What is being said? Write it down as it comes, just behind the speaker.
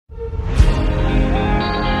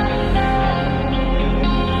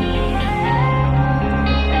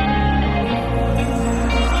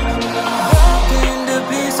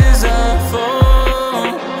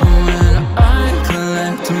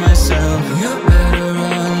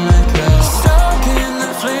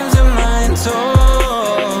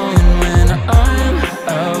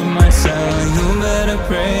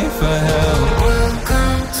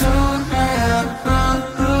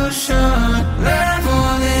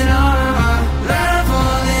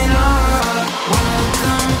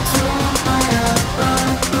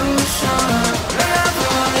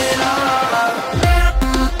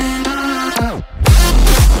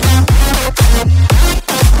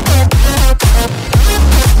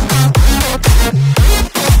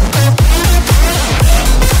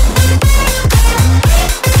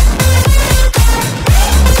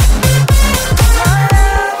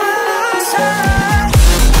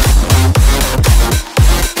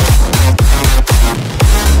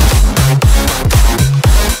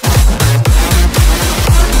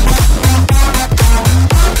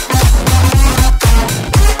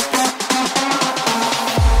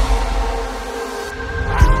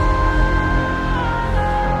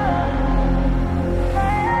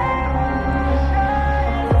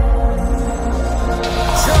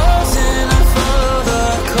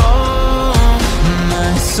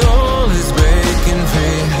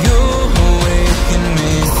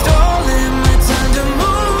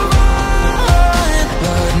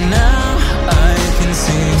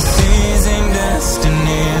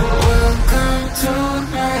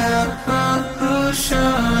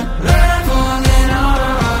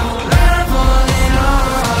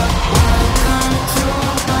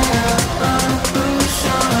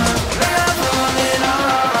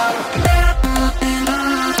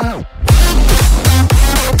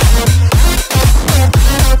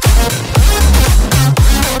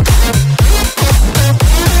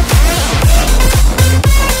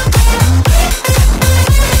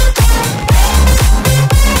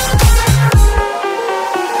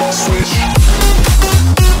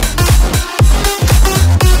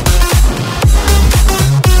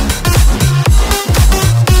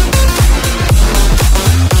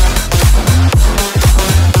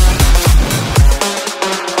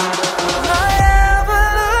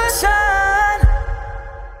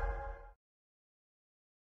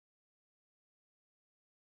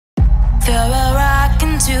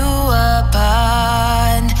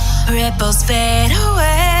Ripples fade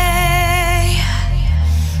away.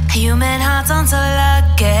 Human hearts aren't so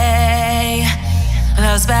lucky.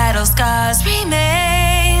 Those battle scars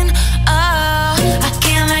remain. Oh, I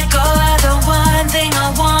can't let go of the one thing I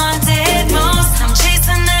wanted most. I'm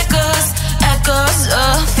chasing echoes, echoes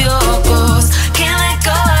of your ghost. Can't let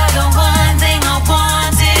go of the one thing I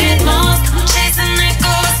wanted most. I'm chasing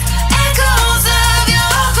echoes, echoes of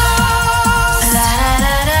your ghost. La da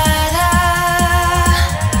da da da,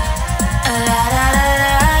 la da da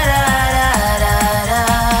da da da,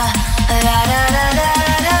 la da da da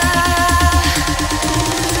da.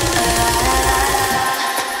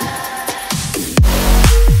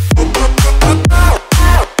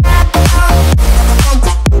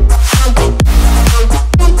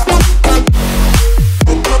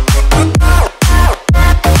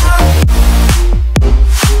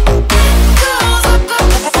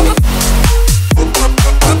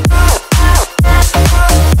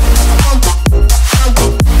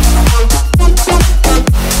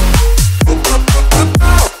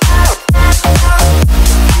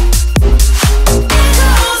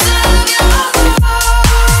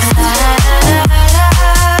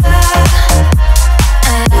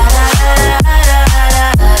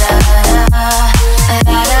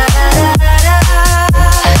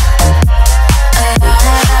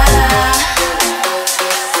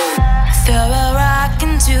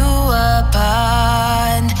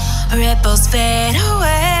 Ripples fade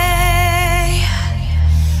away.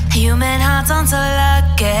 Human hearts aren't so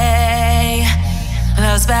lucky.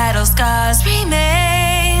 Those battle scars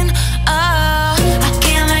remain. Oh, I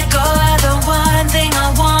can't let go of the one thing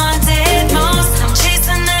I wanted most. I'm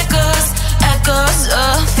chasing echoes, echoes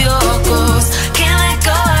of your ghost. Can't let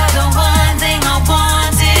go of the one thing I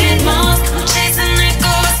wanted most. I'm chasing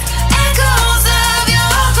echoes, echoes of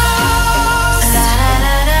your ghost. La da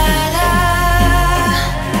da da da,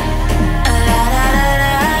 la da da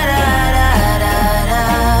da da da,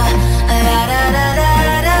 la da da da da, la da da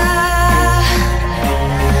da.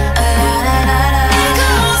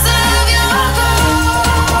 Echoes of your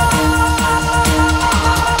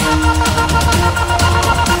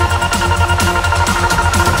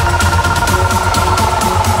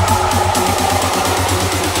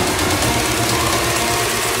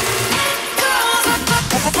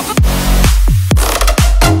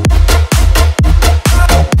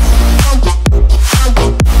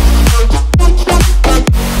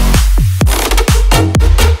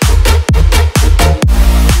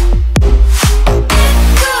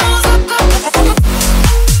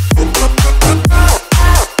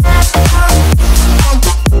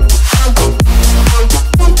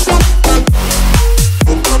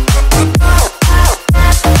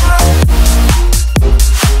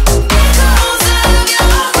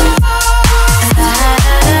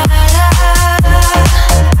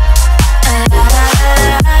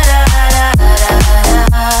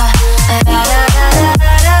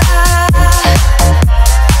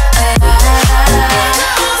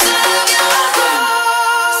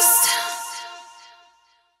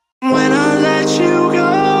When I let you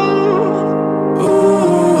go,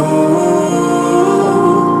 ooh,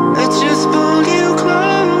 I just pulled you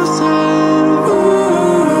closer.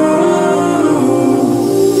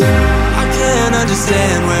 Ooh. I can't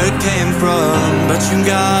understand where it came from, but you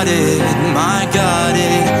got it, I got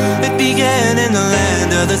it. It began in the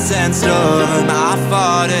land of the sandstorm. I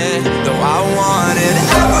fought it, though I wanted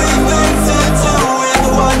everything to do with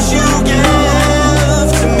what you gave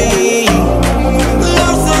to me.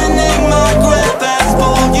 Loosening my grip has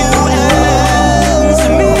pulled you into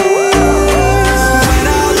me. When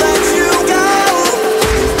I let you go,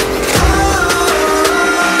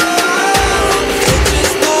 it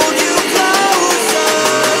just pulled you closer.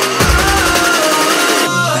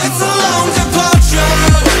 It's a long departure.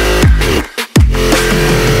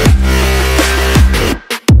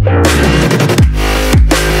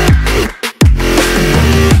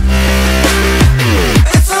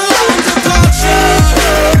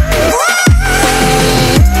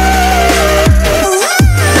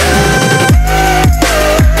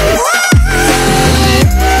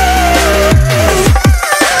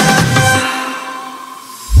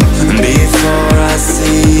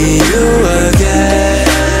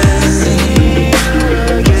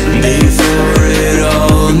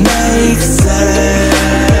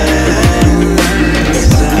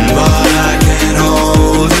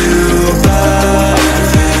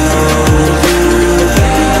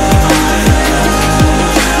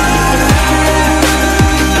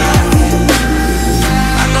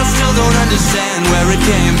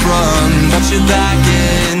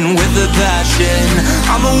 with the passion.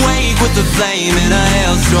 I'm awake with the flame in a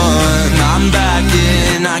hailstorm. I'm back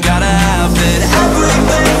in, I gotta have it.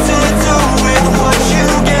 Everything to do with what you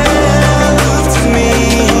give to me.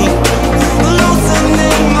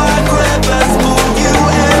 Loosening my grip as pull you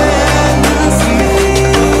into me.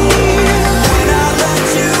 When I let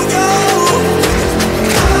you go,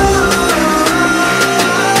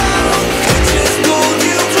 it just pulled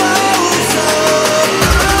you closer.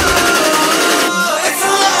 It's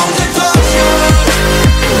a long departure.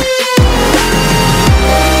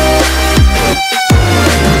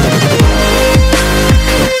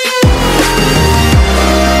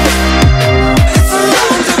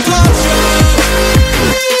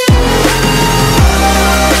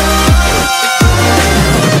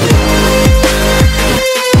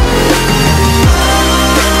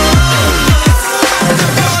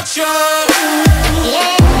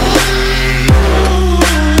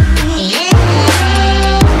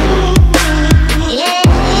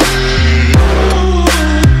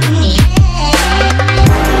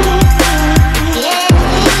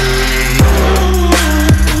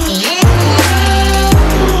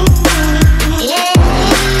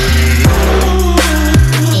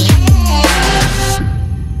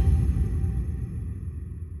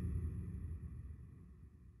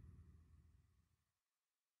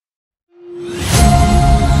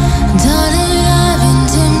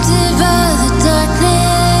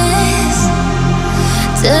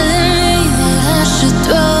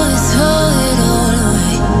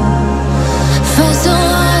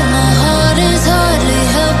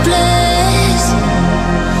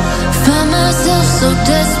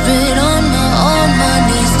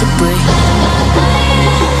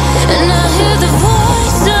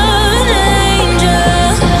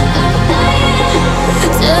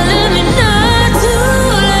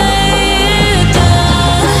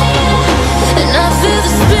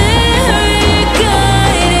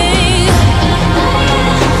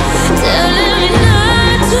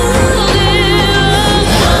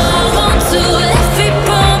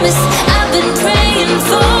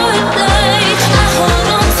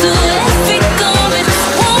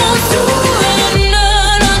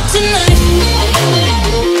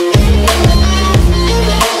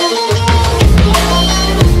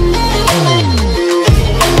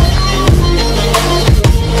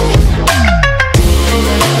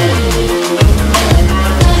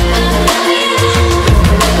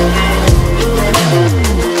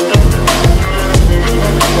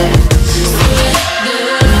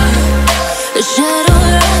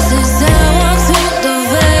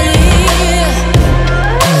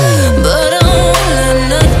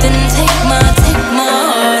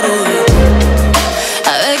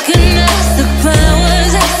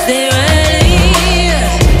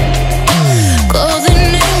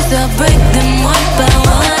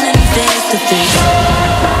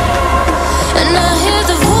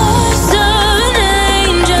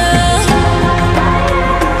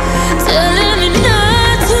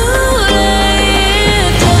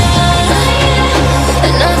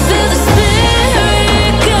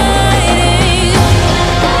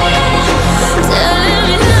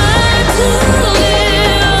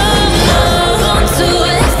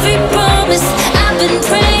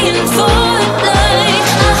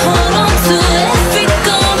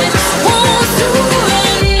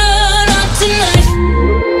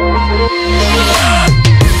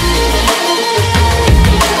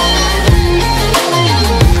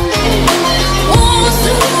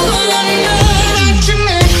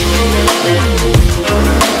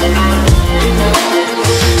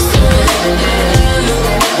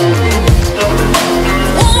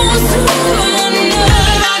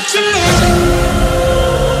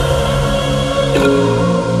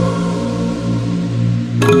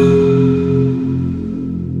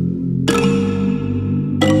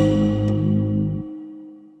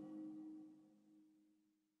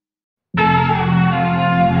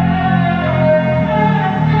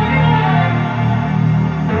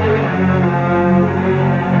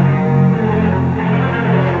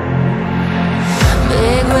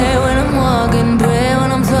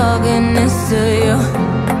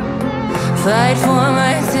 Fight for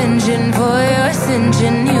my attention, for your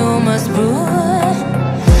ascension, you must rule.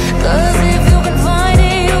 'Cause if you can find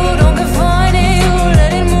it, you don't confine it, you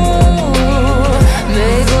let it move.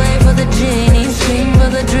 Make way for the genie, scream for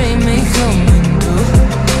the dream, may come true.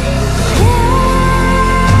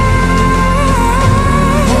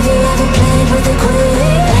 Have you ever played with a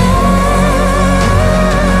queen?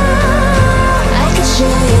 I can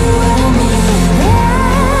show you what I mean.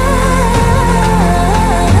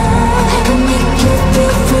 I can make you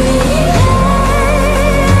feel free.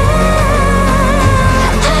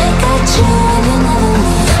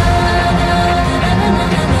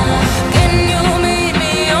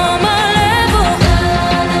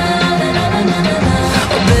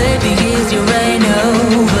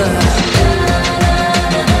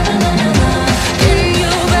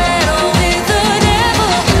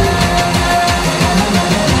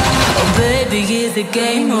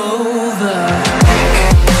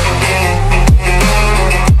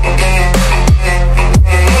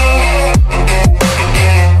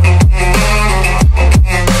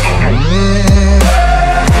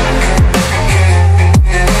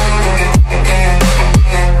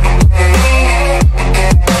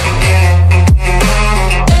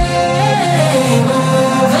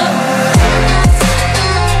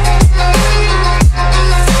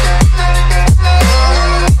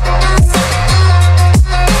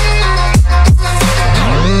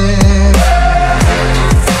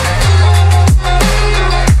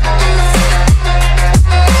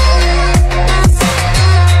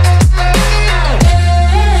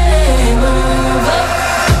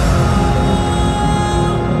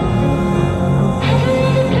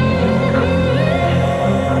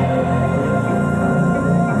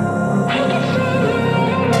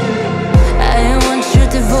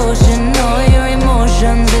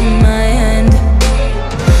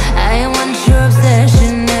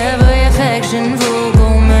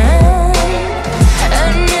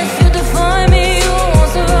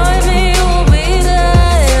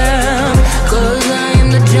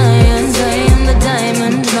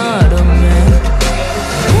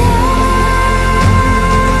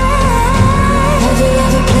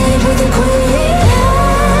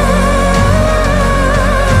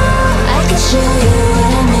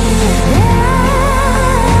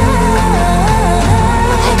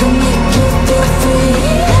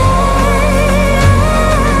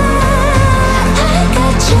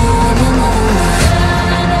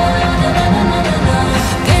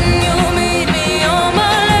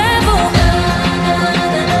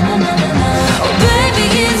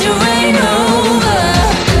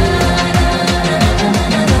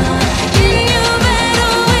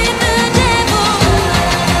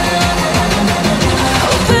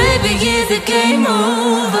 game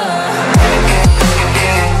over.